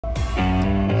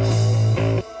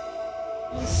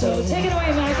So take it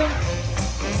away, Malcolm.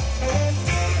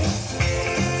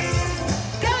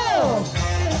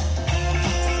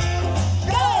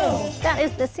 That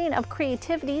is the scene of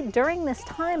creativity during this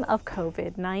time of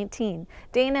COVID-19.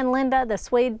 Dane and Linda, the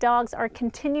Suede Dogs, are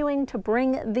continuing to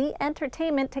bring the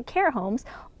entertainment to care homes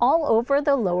all over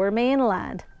the Lower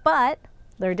Mainland. But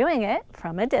they're doing it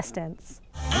from a distance.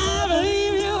 I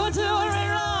believe you were doing it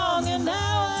wrong, and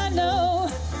now I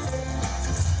know.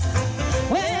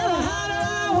 Well, the harder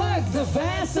I work, the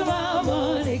faster my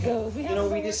money goes. You know,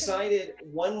 we decided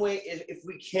one way, if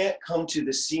we can't come to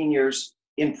the seniors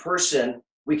in person,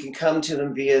 we can come to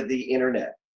them via the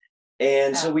internet.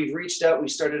 And so we've reached out, we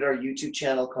started our YouTube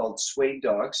channel called Suede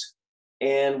Dogs,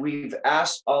 and we've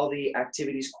asked all the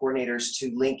activities coordinators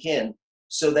to link in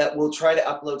so that we'll try to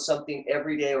upload something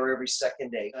every day or every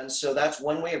second day. And so that's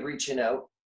one way of reaching out.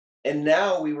 And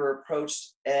now we were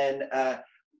approached and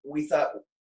we thought,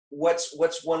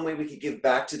 what's one way we could give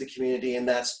back to the community, and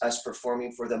that's us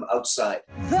performing for them outside.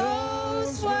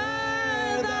 Those were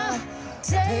the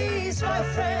days, my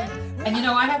friend. And you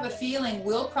know, I have a feeling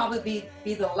we'll probably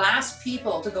be the last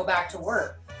people to go back to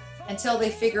work until they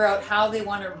figure out how they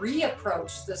want to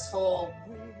reapproach this whole,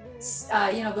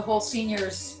 you know, the whole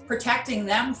seniors, protecting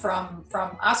them from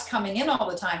us coming in all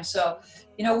the time. So,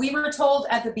 you know, we were told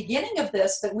at the beginning of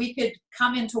this that we could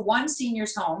come into one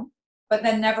senior's home, but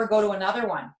then never go to another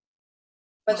one.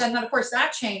 But then, of course,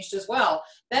 that changed as well.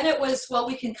 Then it was, well,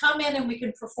 we can come in and we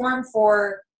can perform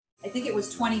for, I think it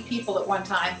was 20 people at one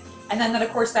time. And then, of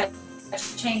course, that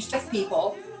changed to 5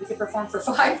 people. We could perform for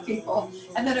 5 people.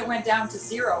 And then it went down to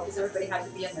 0 because everybody had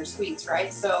to be in their suites,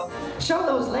 right? So Show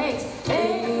those legs.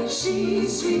 Ain't she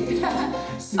sweet?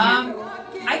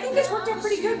 I think it's worked out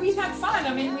pretty good. We've had fun.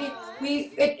 I mean,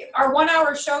 our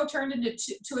 1-hour show turned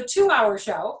into a 2-hour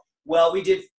show. Well, we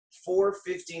did 4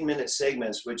 15-minute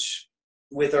segments, which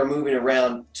with our moving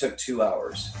around took 2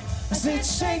 hours. I said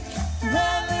shake,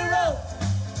 rattle, roll.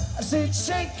 I said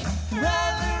shake,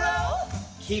 rattle, roll.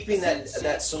 Keeping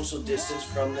that social distance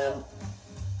from them,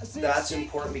 that's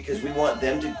important because we want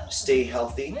them to stay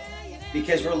healthy,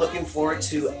 because we're looking forward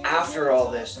to, after all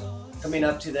this, coming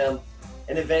up to them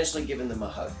and eventually giving them a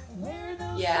hug.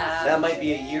 Yeah. That might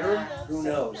be a year, who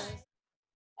knows?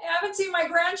 I haven't seen my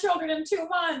grandchildren in 2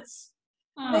 months.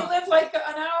 They live like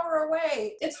an hour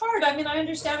away. It's hard. I mean, I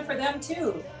understand for them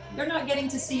too. They're not getting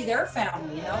to see their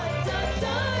family, you know?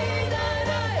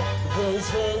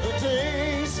 Those were the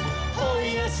days. Oh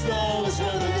yes, those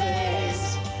were the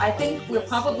days. I think we'll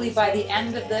probably, by the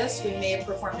end of this, we may have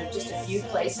performed in just a few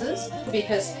places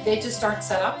because they just aren't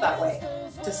set up that way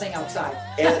to sing outside.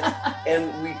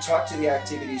 And we talked to the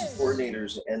activities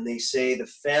coordinators, and they say the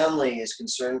family is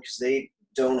concerned because they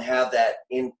don't have that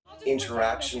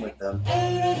interaction with them.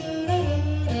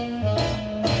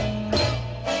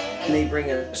 And they bring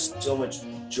us so much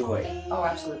joy. Oh,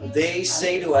 absolutely. They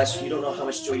say to us, you don't know how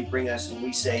much joy you bring us, and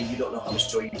we say, you don't know how much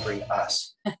joy you bring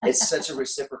us. It's such a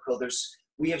reciprocal.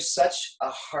 We have such a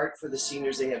heart for the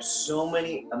seniors. They have so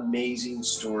many amazing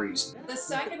stories. The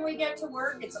second we get to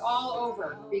work, it's all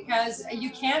over, because you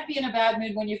can't be in a bad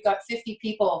mood when you've got 50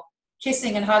 people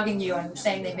kissing and hugging you and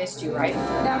saying they missed you, right?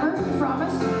 Never?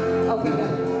 Promise? Okay,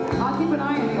 good. I'll keep an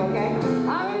eye on you, okay?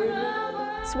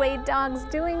 Suede Dogs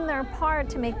doing their part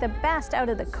to make the best out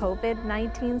of the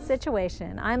COVID-19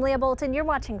 situation. I'm Leah Bolton. You're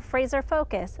watching Fraser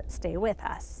Focus. Stay with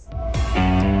us.